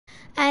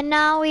And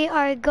now we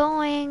are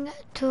going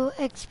to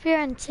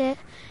experience it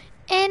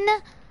in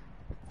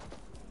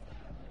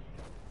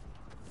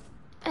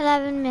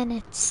 11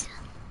 minutes.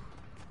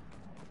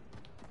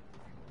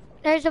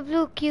 There's a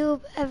blue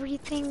cube,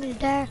 everything is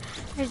there.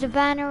 There's a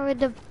banner with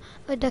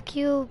the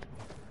cube.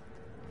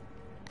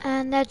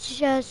 And let's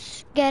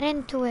just get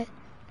into it.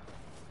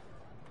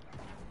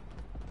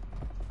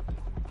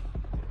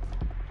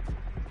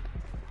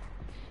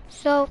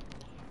 So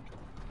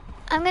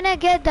I'm gonna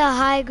get the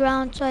high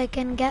ground so I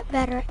can get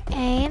better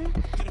aim.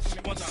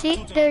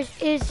 See, there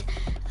is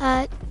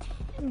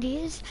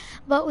these,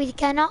 but we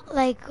cannot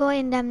like go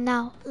in them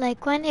now.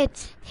 Like when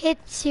it's hit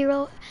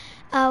 0,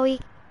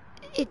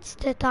 it's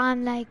the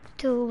time like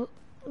to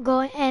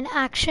go in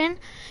action.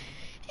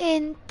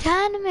 In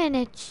 10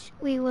 minutes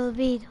we will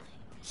be doing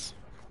this.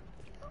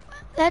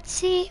 Let's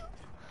see.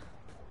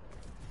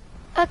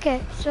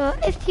 Okay, so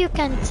if you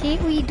can see,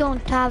 we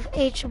don't have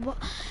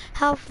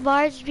health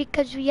bars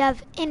because we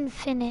have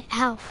infinite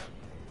health.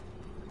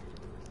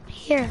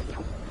 Here.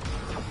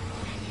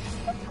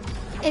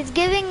 It's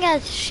giving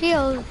us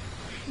shield,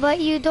 but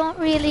you don't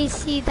really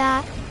see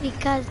that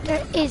because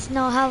there is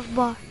no health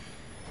bar.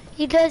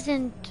 He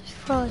doesn't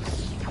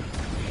froze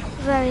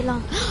very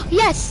long.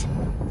 Yes!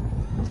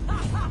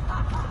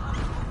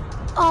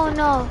 Oh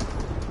no.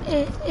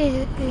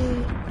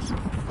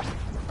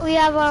 We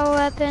have our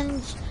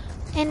weapons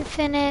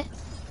infinite.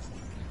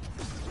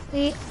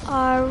 We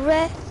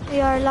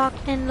are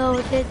locked and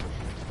loaded.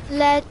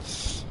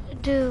 Let's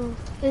do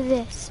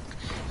this.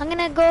 I'm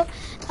gonna go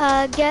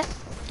get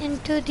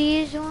into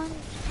these ones.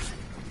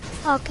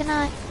 Oh, can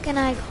I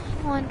go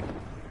one?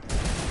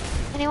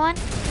 Anyone?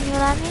 Can you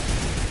let me?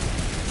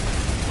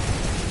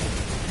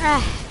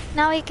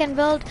 Now we can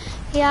build.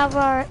 We have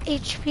our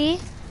HP.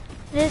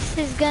 This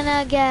is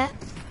gonna get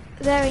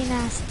very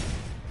nasty.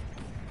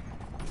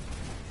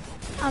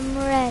 I'm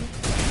ready.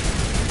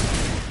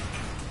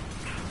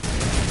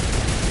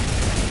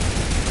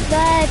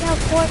 Good, a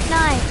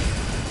Fortnite.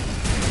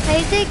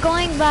 Is it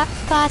going back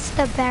past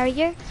the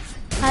barrier?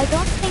 I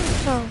don't think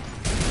so.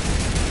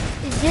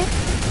 Is it?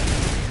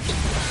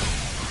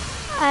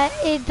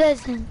 It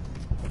doesn't.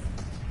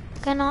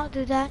 Cannot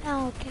do that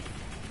now, okay.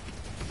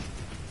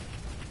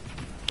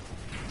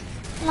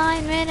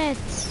 9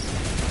 minutes.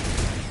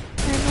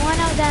 And one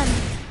of them.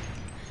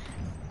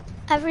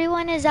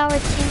 Everyone is our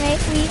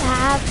teammate. We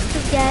have to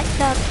get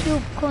the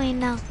cube coin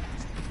now.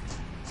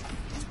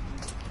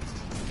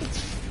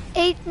 It's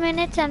 8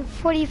 minutes and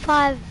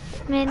 45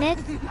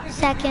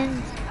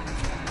 seconds.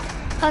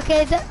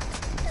 Okay, the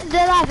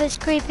lava is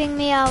creeping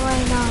me out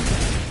right now.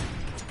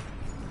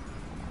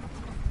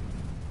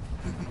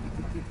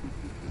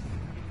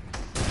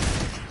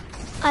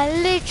 I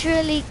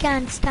literally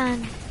can't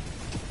stand.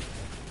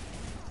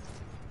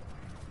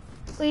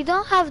 We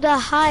don't have the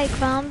high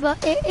ground,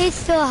 but it is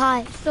still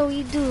high, so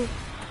we do.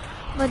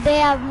 But they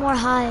have more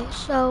high,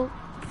 so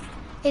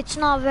it's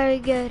not very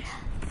good.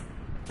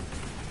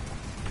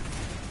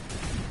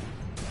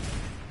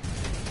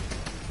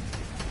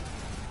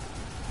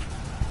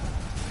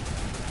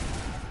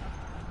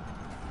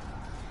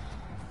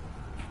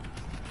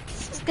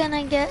 This is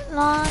gonna get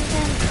long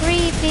and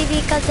creepy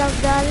because of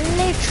the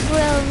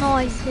literal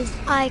noises.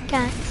 I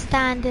can't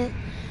stand it.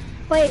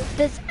 Wait,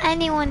 does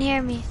anyone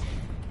hear me?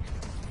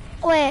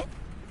 Wait,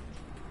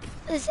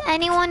 does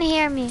anyone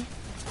hear me?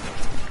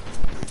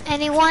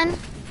 Anyone?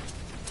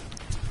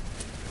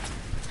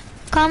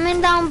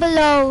 Comment down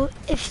below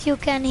if you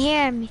can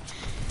hear me,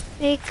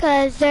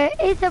 because there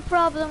is a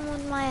problem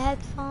with my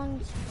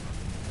headphones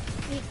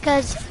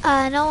because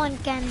no one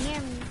can hear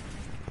me.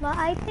 But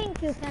I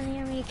think you can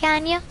hear me,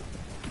 can you?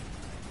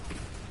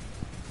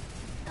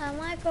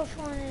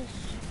 Microphone is...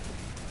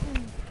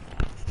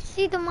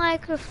 See the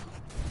microphone.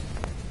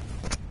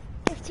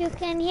 If you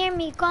can hear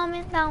me,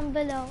 comment down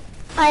below.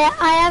 I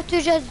have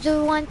to just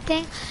do one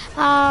thing.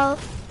 I'll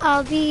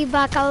be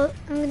back. I'm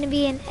gonna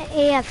be in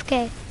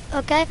AFK.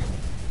 Okay?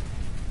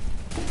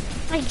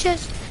 I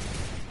just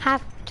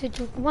have to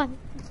do one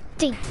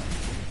thing.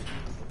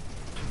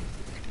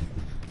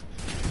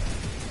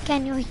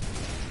 Can you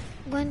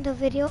go in the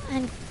video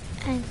and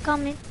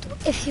comment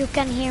if you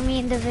can hear me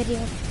in the video?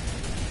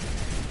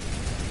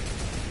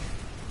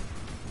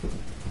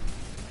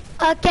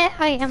 Okay,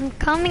 I am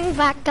coming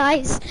back,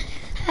 guys.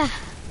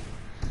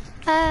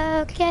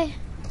 Okay.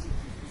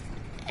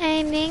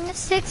 Aiming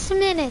 6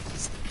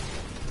 minutes.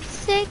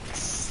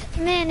 6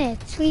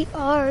 minutes. We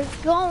are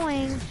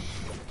going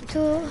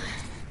to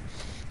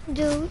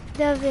do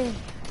the video.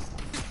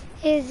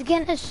 It's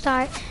gonna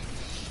start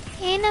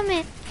in a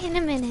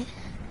minute.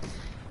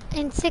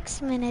 In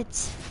 6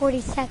 minutes, 40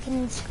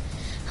 seconds.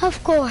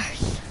 Of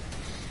course.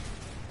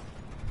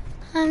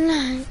 I'm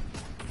not.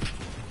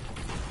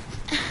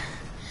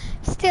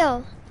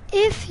 Still,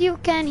 if you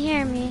can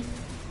hear me,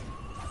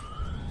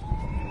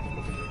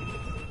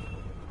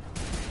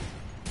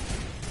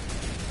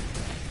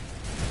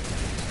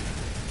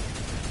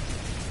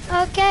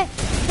 okay,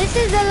 this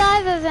is the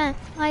live event.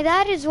 My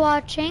dad is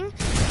watching.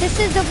 This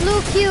is the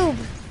blue cube.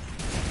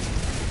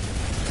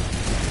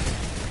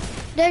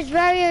 There's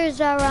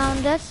barriers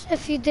around us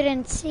if you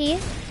didn't see.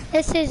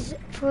 This is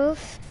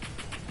proof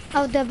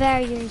of the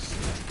barriers.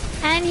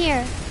 And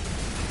here,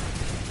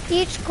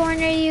 each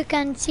corner you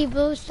can see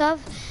blue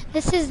stuff.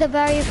 This is the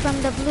barrier from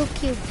the blue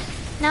cube.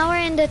 Now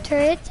we're in the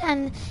turret,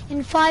 and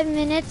in 5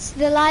 minutes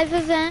the live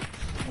event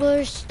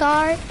will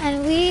start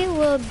and we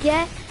will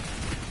get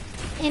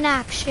in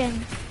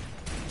action.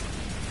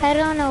 I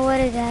don't know what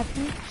has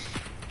happened.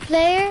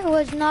 Player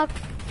was knocked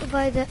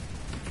by the...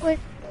 What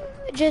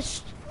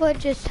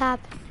just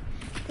happened?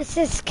 This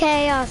is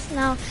chaos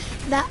now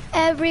that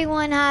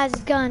everyone has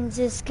guns.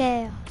 Is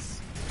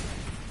chaos.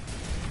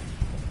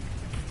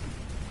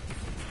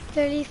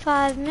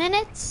 35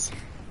 minutes.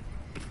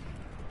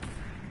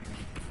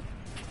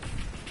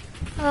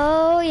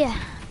 Oh yeah.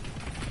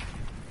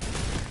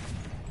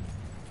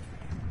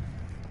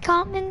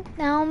 Comment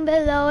down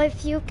below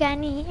if you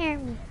can hear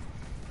me.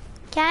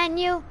 Can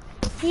you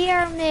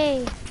hear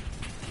me?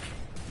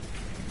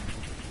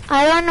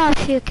 I don't know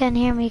if you can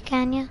hear me,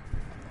 can you?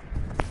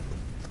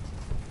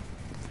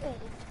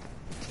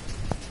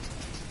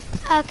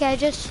 Okay,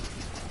 just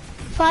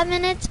 5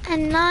 minutes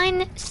and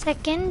 9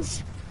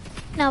 seconds.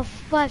 No,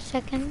 5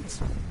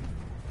 seconds.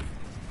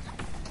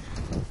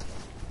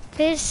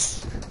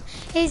 This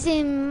is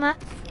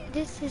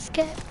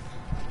good.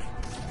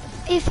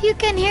 If you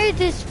can hear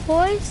this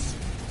voice,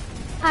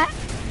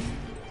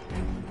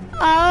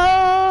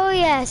 oh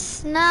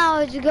yes, now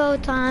it's go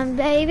time,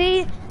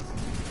 baby.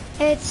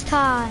 It's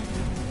time.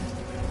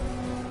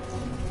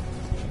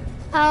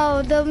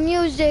 Oh, the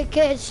music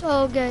is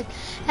so good.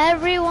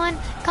 Everyone,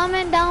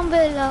 comment down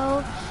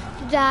below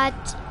that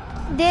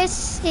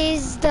this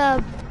is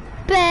the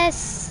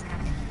best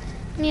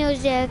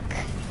music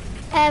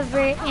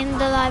ever in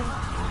the live.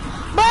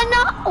 But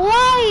not,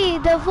 why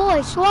the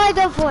voice? Why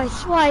the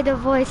voice? Why the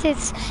voice?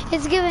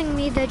 It's giving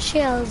me the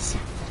chills.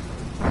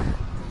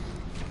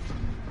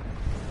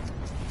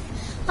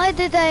 Why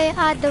did I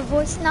add the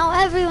voice? Now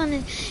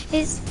everyone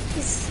is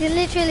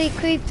literally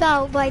creeped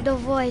out by the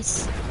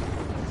voice.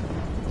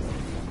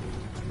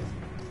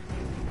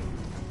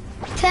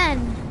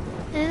 10,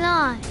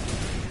 9,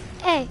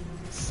 8,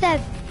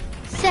 7,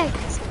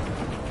 6,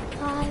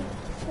 5,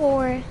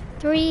 4,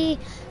 3,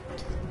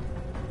 2,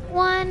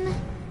 1.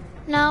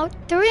 Now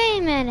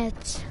 3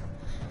 minutes.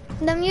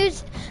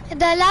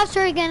 The laps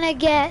are gonna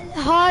get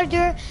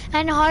harder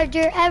and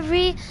harder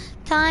every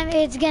time.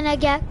 It's gonna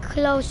get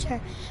closer.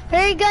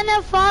 We're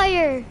gonna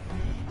fire.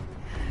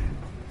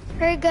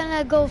 We're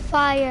gonna go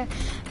fire.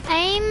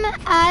 Aim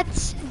at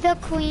the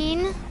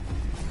queen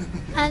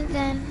and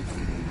then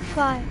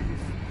fire.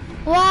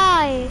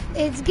 Why?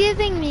 It's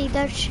giving me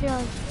the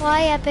chills.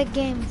 Why Epic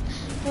Games?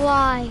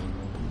 Why?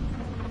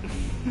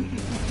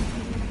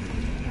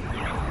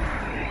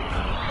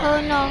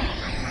 Oh no.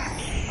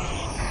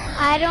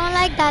 I don't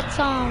like that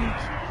song.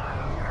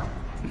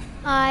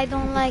 I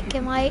don't like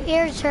it. My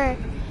ears hurt.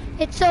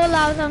 It's so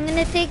loud. I'm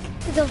gonna take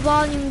the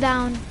volume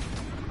down.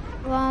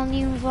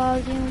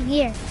 Volume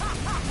here.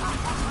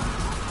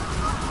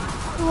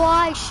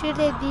 Why should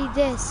it be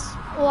this?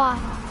 Why?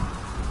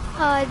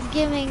 Oh, it's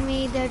giving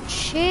me the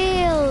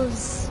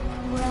chills.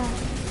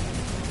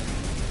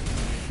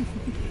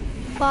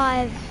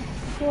 5,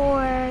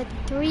 4,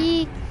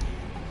 3,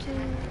 2,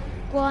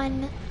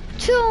 1.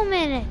 2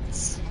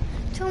 minutes.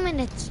 2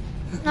 minutes.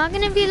 Not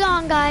gonna be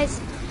long, guys.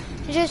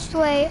 Just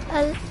wait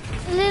a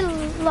little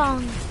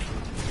long.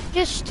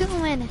 Just 2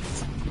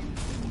 minutes.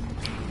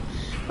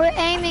 We're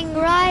aiming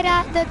right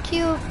at the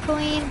cube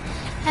queen,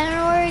 and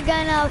we're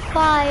gonna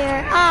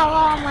fire. Ow,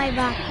 oh, my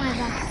back, my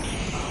back.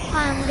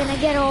 I'm gonna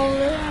get old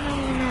and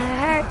I'm gonna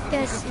hurt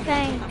this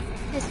pain.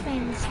 This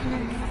pain is gonna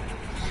hurt.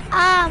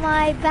 Ah,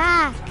 my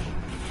back.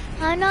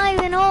 I'm not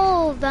even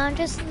old, I'm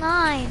just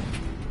 9.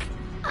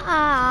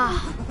 Ah.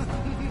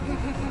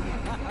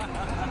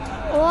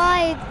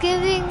 Why it's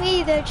giving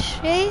me the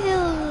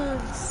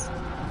chills?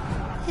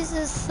 This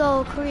is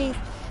so creepy.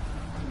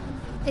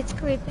 It's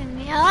creeping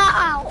me. Ow,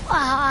 ow,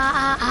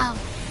 ow, ow.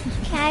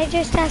 Okay, I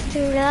just have to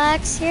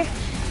relax here.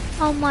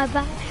 Oh, my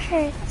back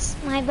hurts.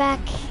 My back.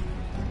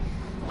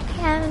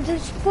 Can't do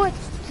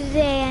sports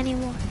today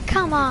anymore.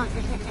 Come on.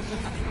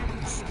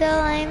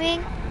 Still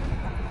aiming.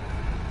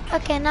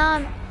 Okay, now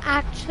I'm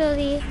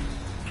actually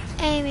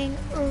aiming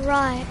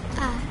right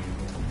at.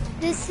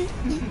 This is,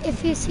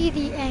 if you see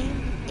the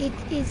aim, it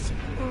is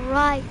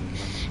right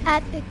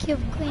at the cube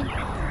queen.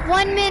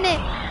 1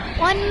 minute.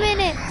 1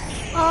 minute.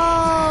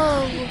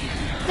 Oh,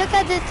 look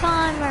at the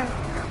timer.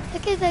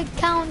 Look at the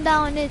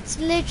countdown. It's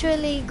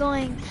literally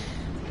going.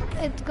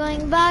 It's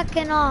going back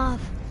and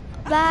off.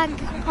 Back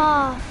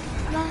off.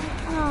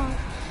 Back off.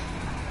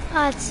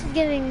 Oh, it's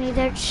giving me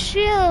the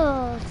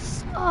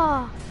chills.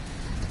 Oh,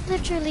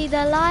 literally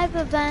the live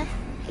event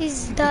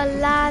is the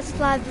last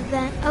live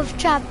event of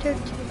chapter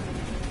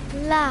 2.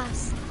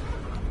 Last.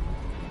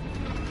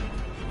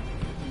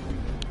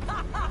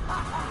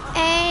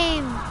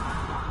 Aim.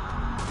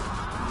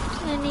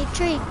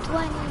 23,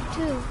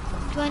 22,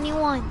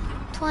 21,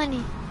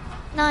 20,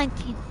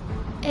 19,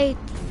 18,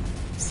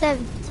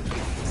 17,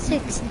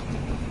 16,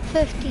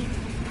 15,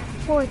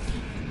 14,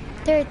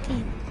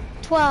 13,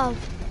 12,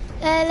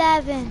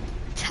 11,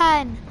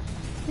 10,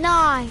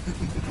 9,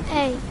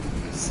 8,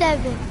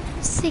 7,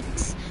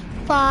 6,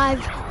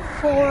 5,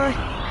 4,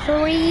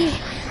 3,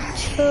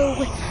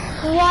 2,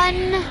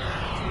 1.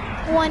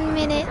 1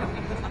 minute,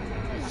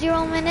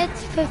 0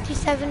 minutes,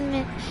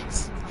 57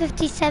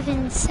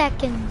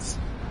 seconds.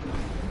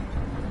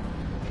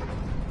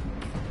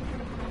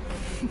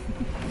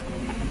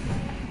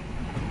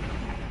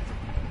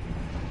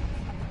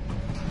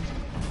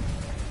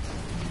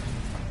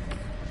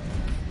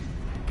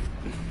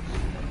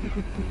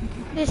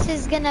 This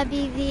is gonna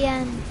be the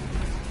end.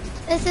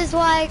 This is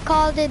why I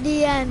called it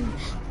the end,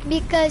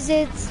 because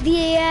it's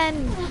the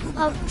end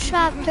of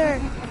chapter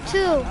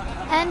 2.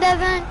 End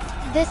event.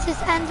 This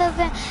is end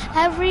event.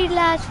 Every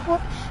last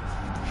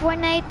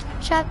Fortnite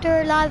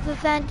chapter live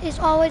event is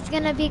always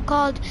gonna be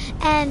called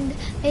end,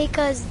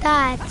 because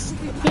that's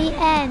the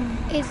end.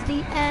 Is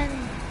the end,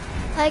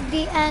 like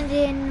the end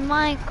in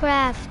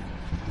Minecraft.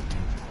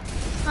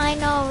 I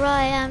know,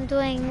 right? I'm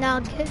doing now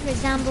good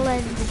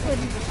resemblance with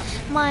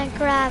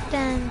Minecraft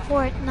and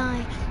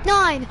Fortnite.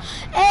 9,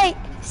 8,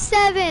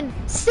 7,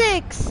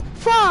 6,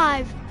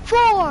 5,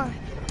 4,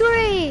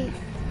 3,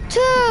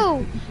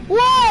 2,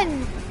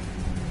 1.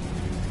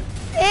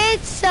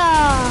 It's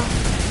a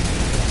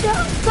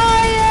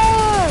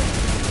fire!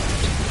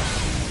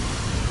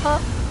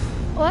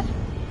 What?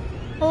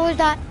 What was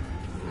that?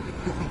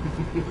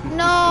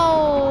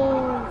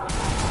 No!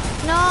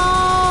 No!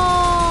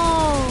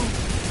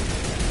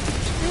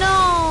 No!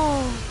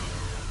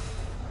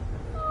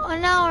 Oh,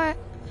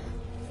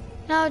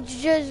 now it's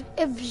just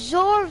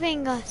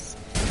absorbing us.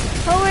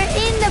 Oh, we're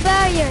in the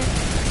barrier.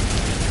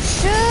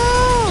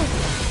 Shoot!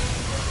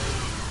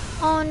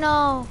 Oh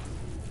no.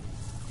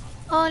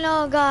 Oh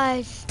no,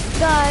 guys.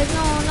 Guys,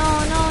 no.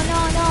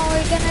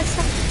 We're gonna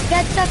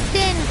get sucked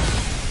in.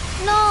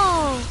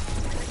 No,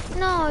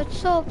 it's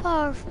so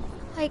powerful.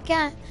 I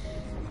can't.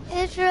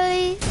 It's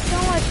really so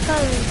much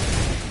color.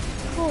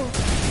 Cool.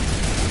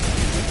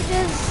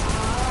 Just...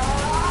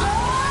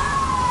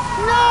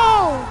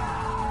 No!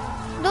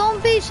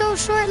 Don't be so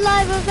short,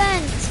 live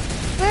events.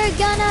 We're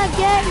gonna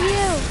get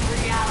you.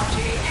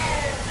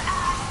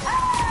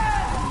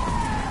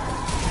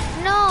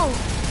 No!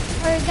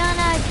 We're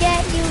gonna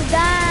get you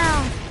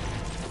down.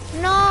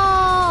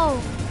 No!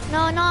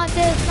 No, not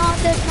this.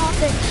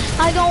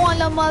 I don't want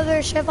the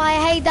mothership. I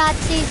hate that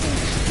season.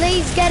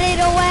 Please get it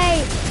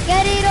away.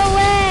 Get it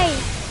away.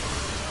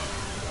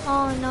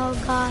 Oh no,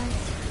 guys.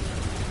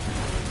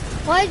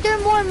 Why is there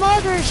more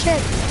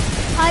motherships?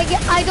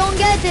 I don't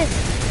get this.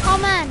 Oh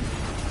man.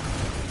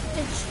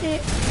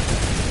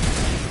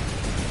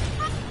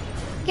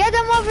 Get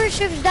the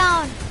motherships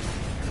down.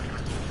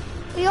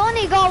 We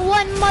only got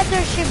one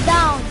mothership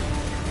down.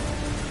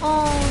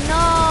 Oh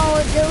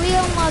no, the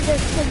real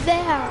mothership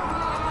there.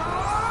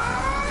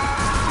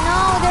 No,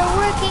 they're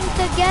working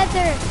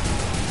together.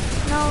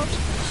 No,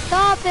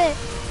 stop it.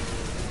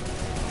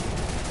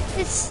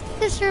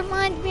 This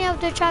reminds me of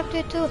the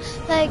chapter 2,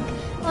 like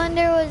when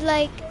there was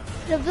like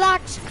the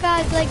black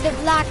skies, like the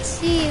Black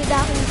Sea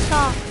that we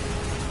saw.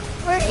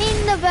 We're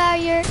in the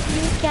barrier,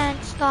 you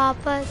can't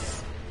stop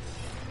us.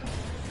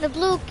 The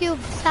blue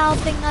cube's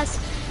helping us,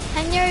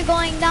 and you're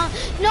going down.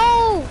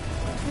 No!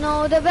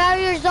 No, the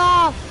barrier's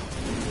off.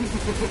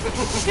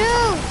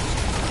 Shoot!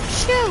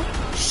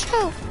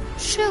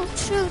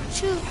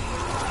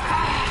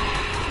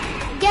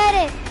 Get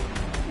it!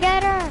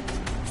 Get her!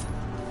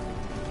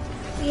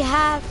 We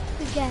have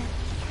to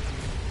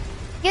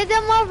get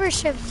them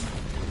motherships.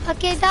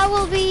 Okay, that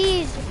will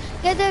be easy.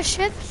 Get the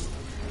ships.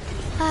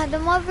 The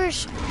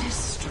motherships.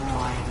 Destroy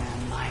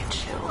them, my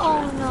children.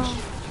 Oh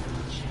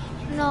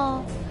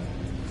no.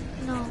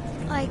 No,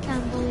 I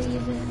can't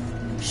believe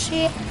it.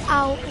 She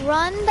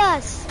outrun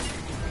us.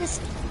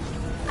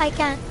 I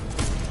can't.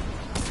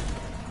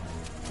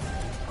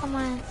 Come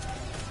on.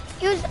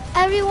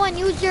 Everyone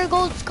use your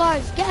gold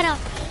scars. Get her.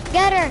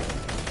 Get her.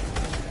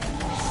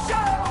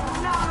 Show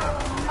no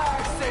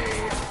mercy.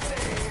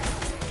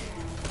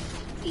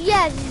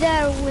 Yes,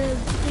 there will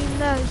be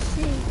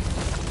mercy.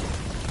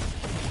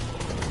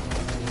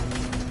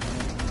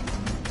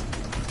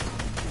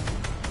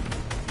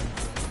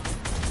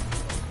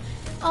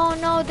 Oh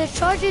no, the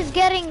charge is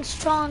getting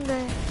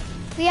stronger.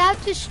 We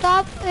have to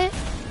stop it.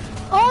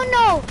 Oh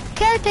no,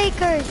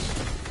 caretakers.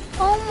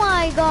 Oh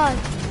my god.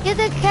 Get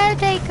the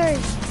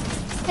caretakers.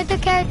 Get the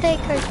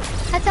caretakers.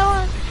 That's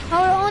our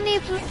only...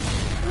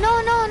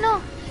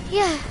 No.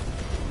 Yeah.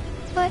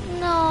 But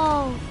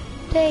no.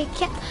 They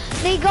can't.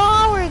 They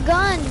got our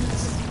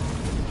guns.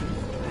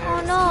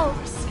 Oh no.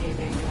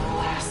 Escaping the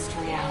last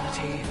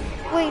reality.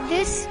 Wait,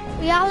 this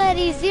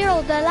reality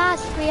 0, the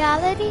last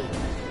reality?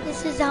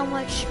 This is how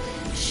much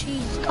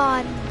she's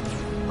gotten.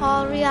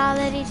 All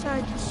realities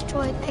are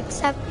destroyed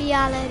except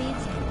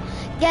realities.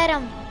 Get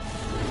them.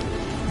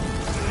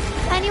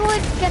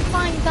 Anyone can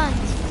find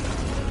guns.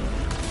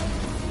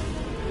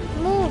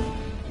 Move.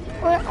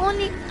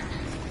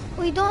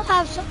 We don't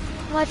have so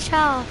much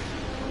health.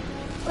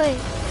 Wait,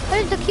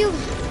 where's the cube?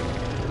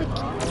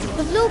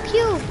 The blue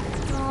cube.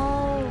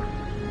 No.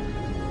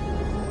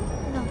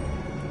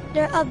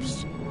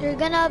 they're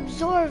gonna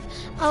absorb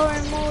our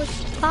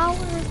most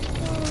powerful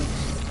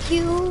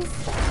cube.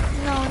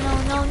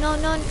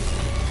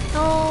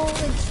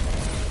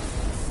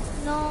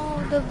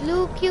 No, the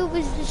blue cube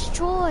is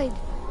destroyed.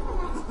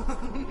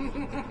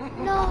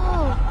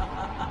 No.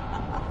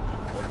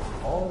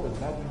 All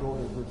Imagined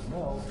Order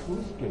personnel to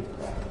escape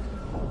craft.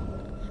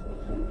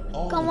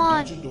 Come on.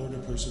 Imagined Order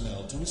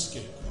personnel to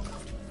escape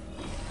craft.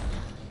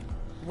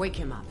 Wake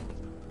him up.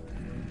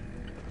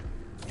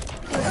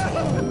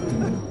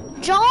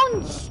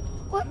 Jones!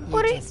 What You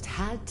are just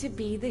had to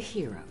be the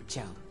hero,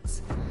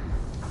 Jones.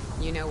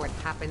 You know what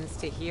happens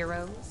to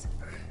heroes?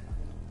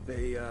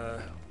 They,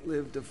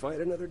 live to fight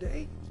another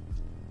day?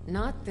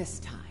 Not this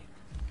time.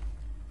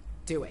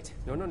 Do it.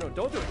 No, don't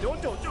do it,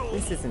 don't do it!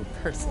 This isn't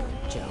personal,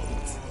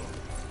 Jones.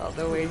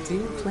 Although I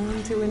do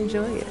plan to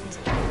enjoy it.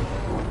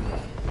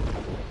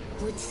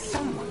 Would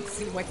someone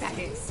see what that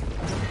is?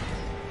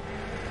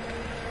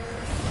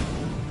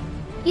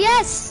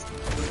 Yes!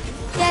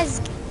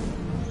 Yes!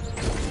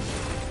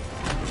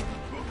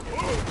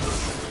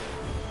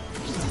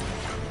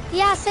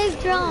 Yeah, save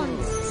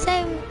drones.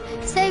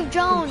 Save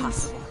drones.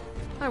 Impossible.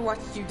 I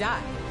watched you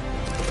die.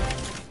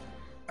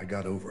 I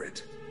got over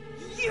it.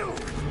 You!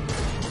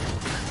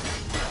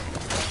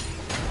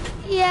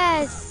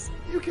 Yes.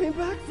 You came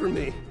back for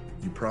me.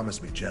 You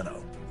promised me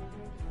Geno.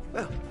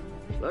 Well,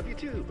 love you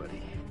too,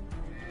 buddy.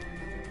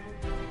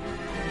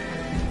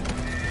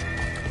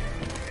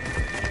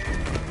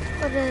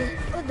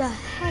 What the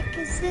heck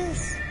is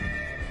this?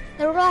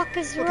 The rock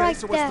is Okay, right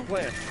so there. what's the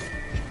plan?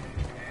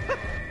 Ha,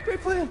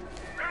 great plan.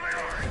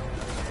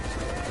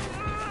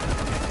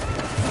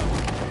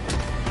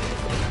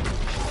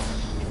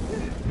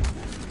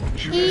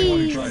 Shoot anyone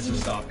who tries to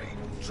stop me.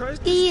 Tries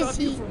to stop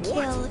you Easy from kill.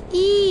 what?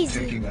 Easy.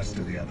 Taking us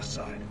to the other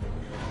side.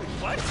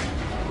 What?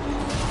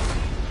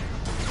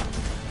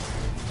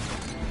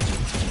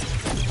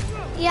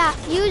 Yeah,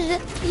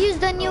 use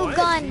the new I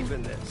gun. believe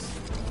in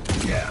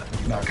this. Yeah,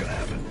 not gonna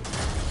happen.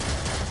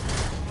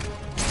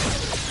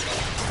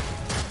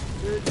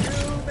 Did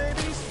you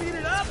maybe speed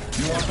it up?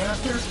 You want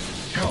faster?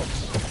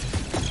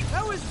 Helps.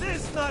 How is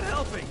this not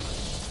helping?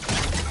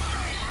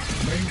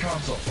 Main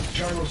console,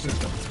 gyro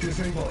system,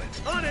 disable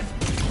it. On it!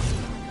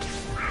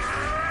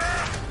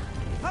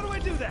 How do I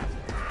do that?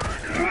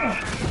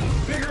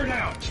 Figure it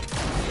out.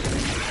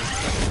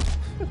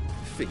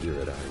 Figure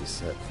it out, he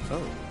said.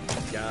 Oh,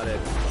 got it.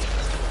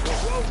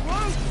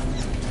 Whoa!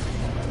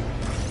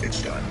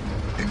 It's done.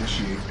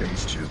 Initiate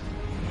phase 2.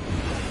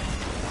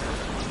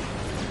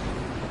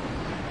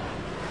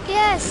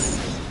 Yes.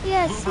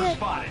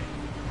 Spotted.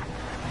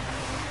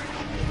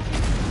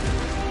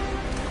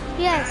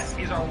 Yes.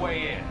 That is our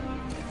way in.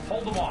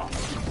 Hold them off.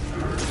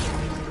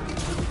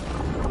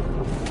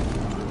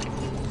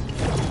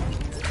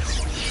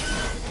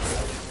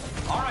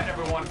 All right,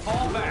 everyone,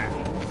 fall back.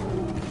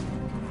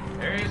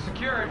 Area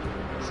secured.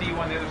 See you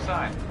on the other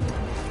side.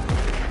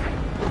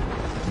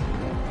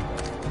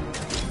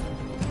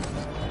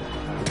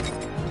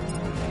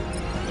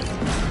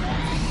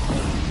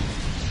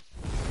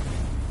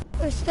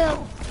 We're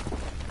still.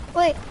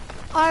 Wait,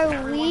 are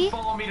Everyone we?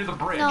 follow me to the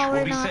bridge. No, we'll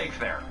we're be not. safe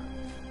there.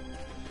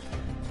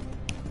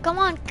 Come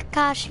on,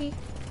 Kakashi.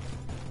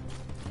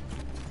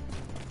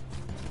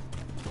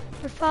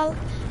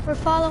 We're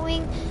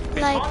following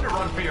It's like fun to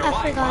run for your I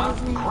life, forgot huh?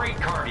 his name. Great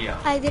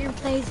cardio. I didn't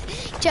play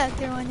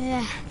chapter 1 of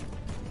that.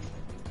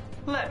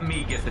 Let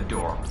me get the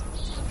door.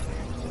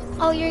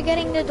 Oh, you're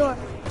getting the door.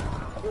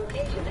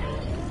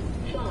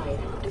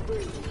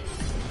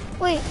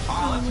 Wait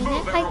a let's minute.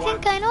 move, I everyone.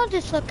 think I know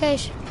this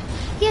location.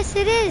 Yes,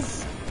 it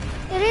is.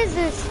 It is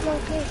this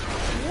location.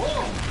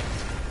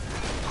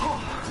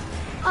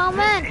 Oh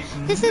man,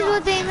 this is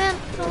what they meant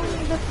on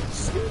the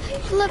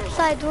flip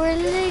side. We're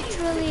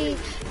literally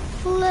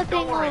flipping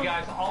Don't worry, over.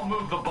 guys. I'll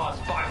move the bus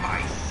by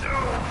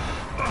myself.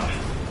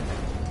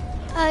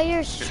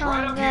 You're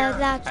strong, up here,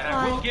 that's and I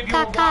why. will give you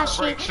a water Kakashi,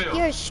 break soon.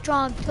 you're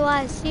strong too.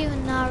 I see you,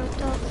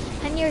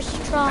 Naruto. And you're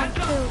strong Heads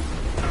up.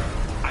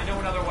 too. I know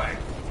another way.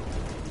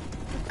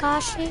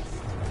 Kakashi,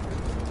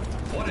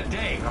 What a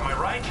day, am I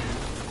right?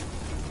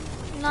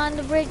 not on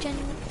the bridge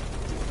anymore.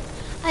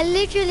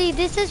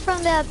 This is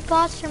from the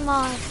imposter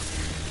mod.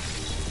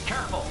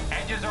 Careful,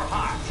 edges are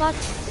hot.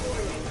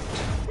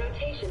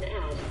 Rotation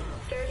at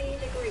 30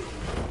 degrees.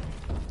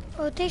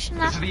 Rotation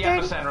This at is the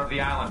 30. epicenter of the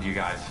island, you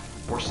guys.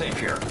 We're safe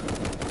here.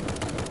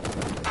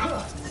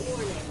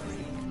 Warning.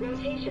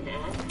 Rotation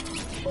at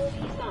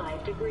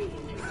 45 degrees.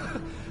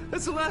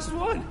 That's the last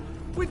one!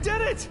 We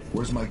did it!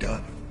 Where's my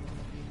gun?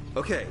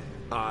 Okay,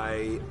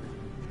 I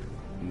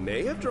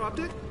may have dropped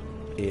it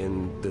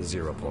in the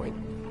 0 point.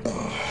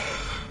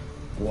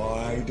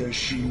 Why does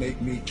she make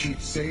me keep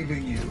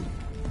saving you?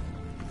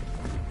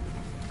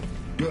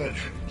 Good,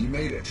 you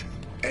made it.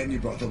 And you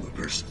brought the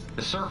loopers.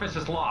 The surface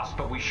is lost,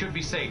 but we should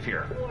be safe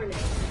here. Warning.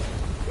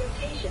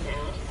 Rotation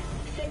at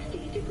 60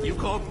 degrees. You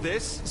call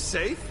this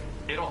safe?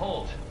 It'll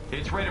hold.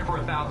 It's rated for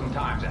 1,000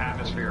 times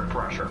atmospheric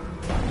pressure.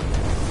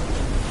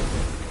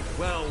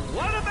 Well,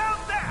 what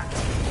about that?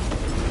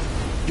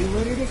 Get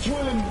ready to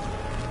swim.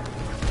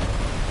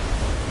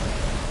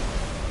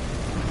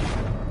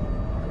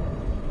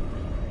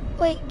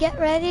 Wait, get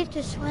ready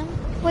to swim.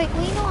 Wait,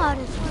 we know how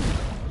to swim.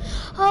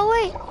 Oh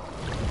wait,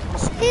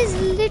 this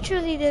is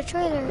literally the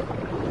trailer.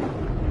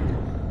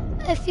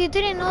 If you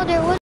didn't know,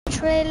 there was a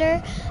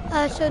trailer.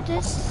 So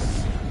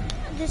this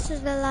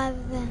is the live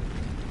event.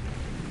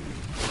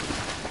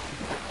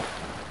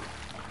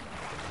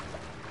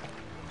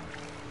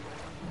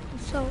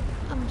 So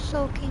I'm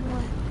soaking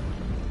wet.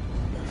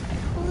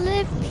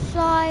 Flip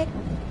side.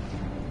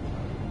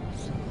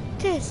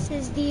 This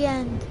is the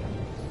end.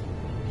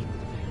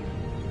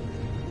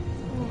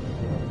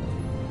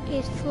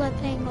 He's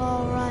flipping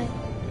all right.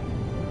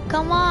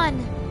 Come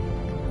on.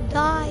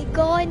 Die.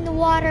 Go in the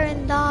water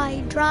and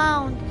die.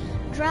 Drown.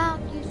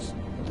 Drown, you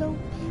stupid.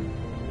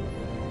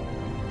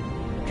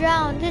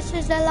 Drown. This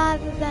is a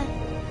live event.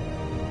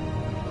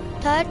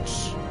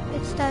 Touch.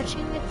 It's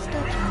touching. It's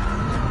touching.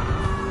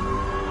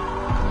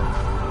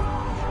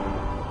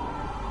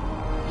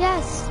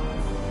 Yes.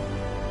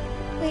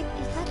 Wait,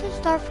 is that the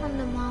start from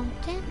the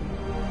mountain?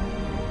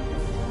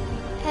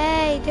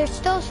 Hey, there's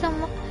still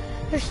some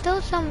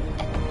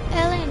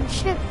alien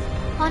ships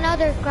on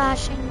other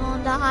crashing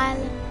on the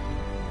island.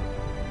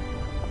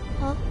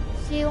 Well,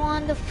 see you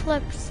on the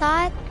flip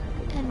side,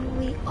 and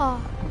we are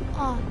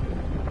on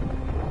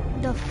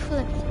the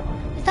flip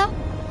side. Is that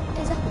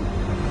it's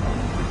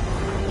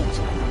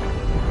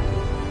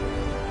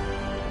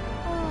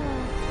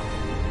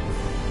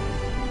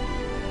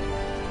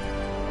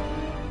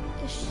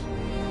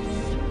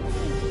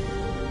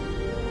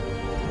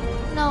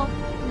No,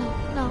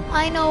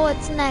 I know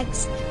what's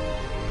next.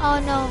 Oh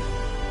no,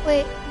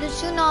 wait, the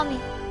tsunami.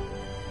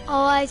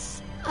 Oh, I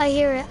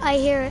hear it,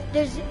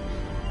 There's a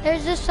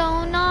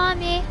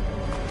tsunami.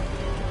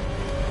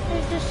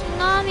 There's a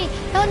tsunami.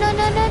 No.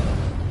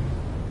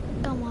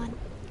 Come on,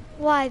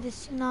 why the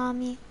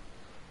tsunami?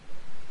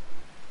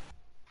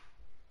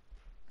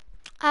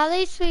 At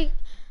least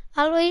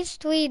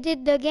we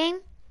did the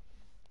game.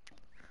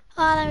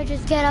 Let me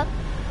just get up.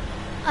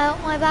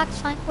 My back's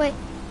fine. Wait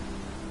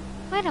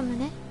a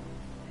minute.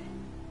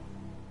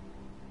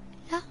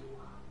 Yeah.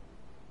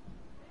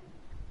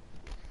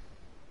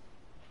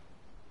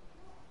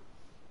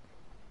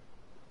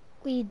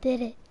 We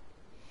did it.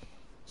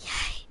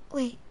 Yay.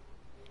 Wait.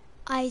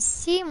 I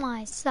see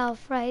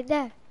myself right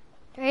there.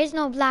 There is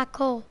no black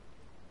hole.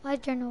 Why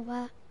is there no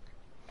black?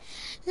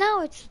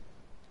 Now it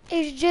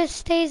just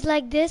stays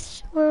like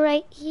this. We're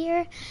right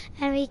here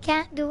and we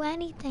can't do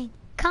anything.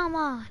 Come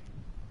on.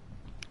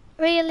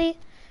 Really,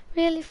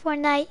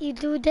 Fortnite, you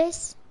do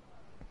this?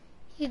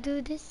 You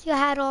do this? You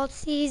had all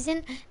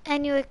season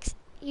and you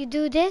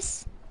do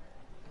this?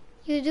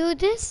 You do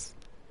this?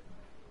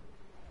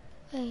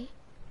 Wait.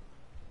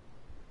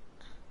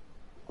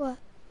 What?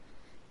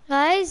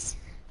 Guys?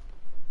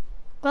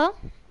 Well,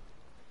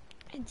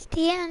 it's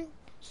the end.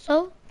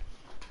 So,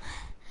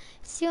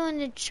 see you in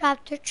the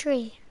chapter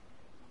 3.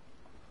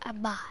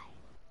 Bye.